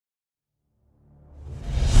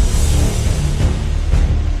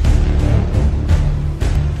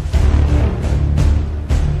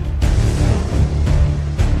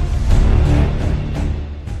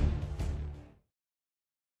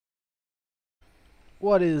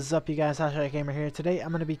What is up, you guys? Gamer here. Today I'm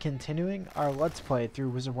going to be continuing our Let's Play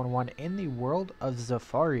through Wizard101 in the world of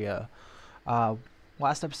Zafaria.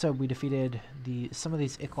 Last episode we defeated some of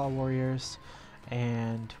these Iklaw warriors,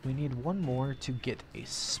 and we need one more to get a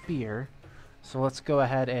spear. So let's go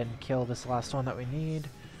ahead and kill this last one that we need.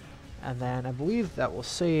 And then I believe that will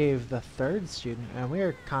save the third student, and we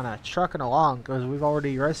are kind of trucking along because we've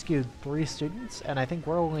already rescued 3 students, and I think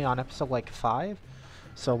we're only on episode like 5.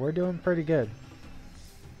 So we're doing pretty good.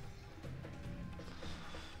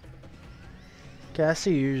 Okay, I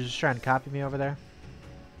see you just trying to copy me over there.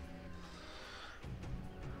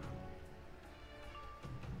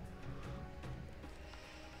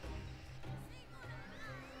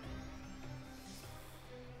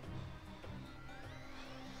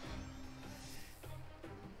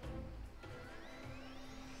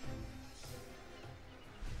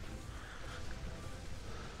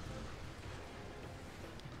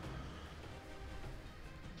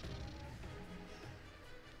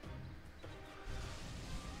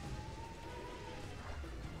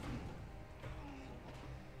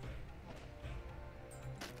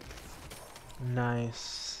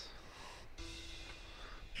 Nice.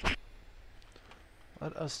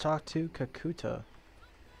 Let us talk to Kakuta.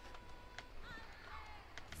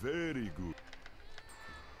 Very good.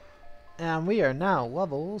 And we are now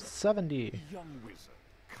level 70. Young wizard,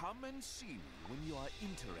 come and see me when you are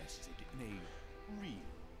interested in a real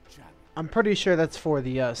challenge. I'm pretty sure that's for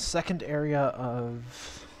the second area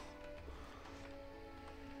of...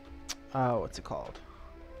 what's it called?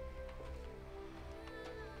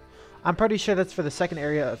 I'm pretty sure that's for the second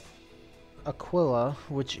area of Aquila,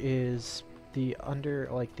 which is the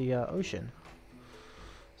ocean.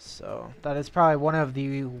 So that is probably one of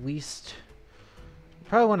the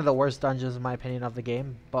one of the worst dungeons in my opinion of the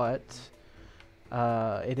game, but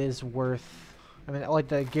it is worth, I mean, like,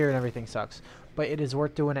 the gear and everything sucks, but it is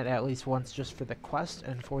worth doing it at least once just for the quest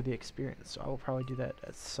and for the experience. So I will probably do that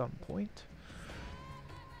at some point.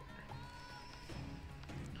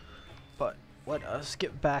 But let us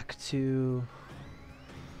get back to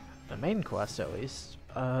the main quest, at least,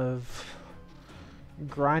 of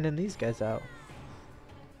grinding these guys out.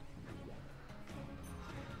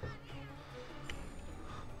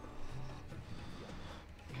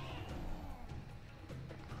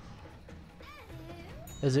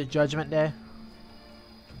 Is it Judgment Day?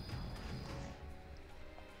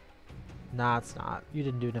 Nah, it's not. You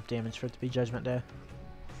didn't do enough damage for it to be Judgment Day.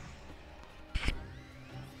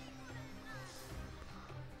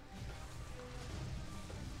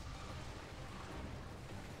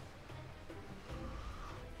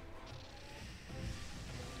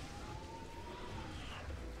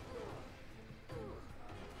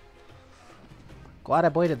 Glad I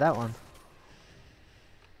bladed that one.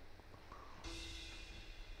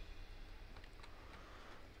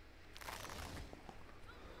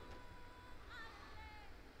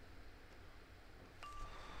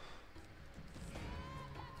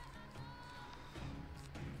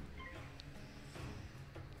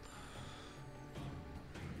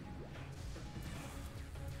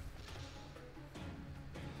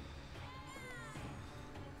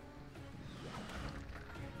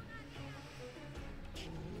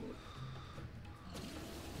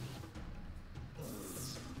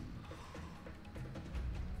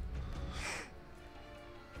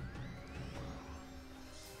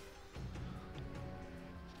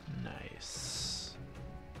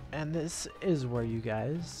 And this is where you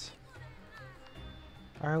guys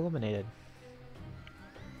are eliminated.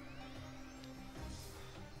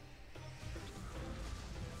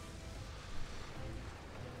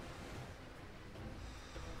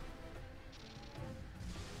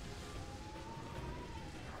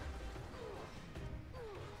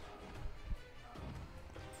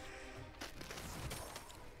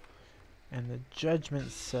 And the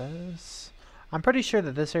judgment says, I'm pretty sure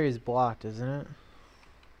that this area is blocked, isn't it?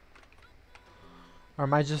 Or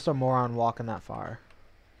am I just a moron walking that far?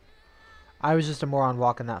 I was just a moron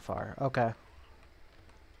walking that far. Okay.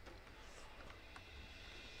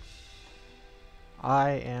 I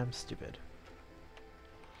am stupid.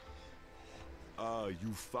 Ah,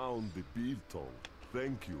 you found the biltong.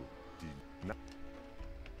 Thank you.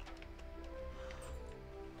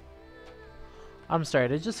 I'm sorry,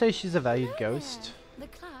 did it just say she's a valued ghost? The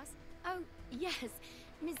class? Oh, yes.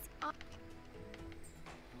 Miss...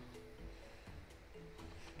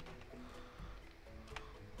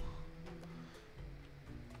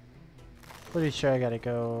 Pretty sure I gotta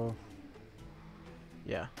go...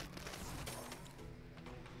 Yeah.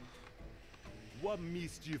 What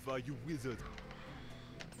mischief are you, wizard?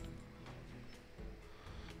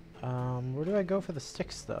 Where do I go for the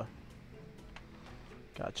sticks, though?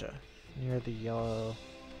 Gotcha. Near the yellow.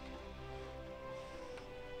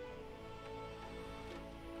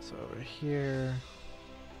 So over here.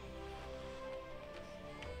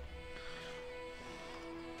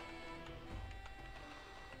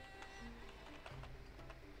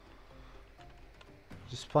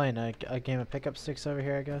 Just playing a game of pickup sticks over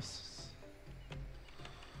here, I guess.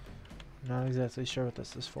 Not exactly sure what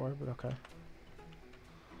this is for, but okay.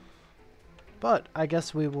 But I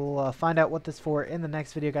guess we will find out what this is for in the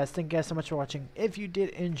next video, guys. Thank you guys so much for watching. If you did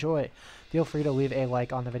enjoy, feel free to leave a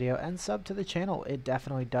like on the video and sub to the channel. It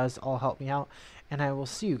definitely does all help me out. And I will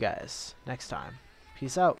see you guys next time.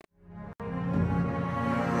 Peace out.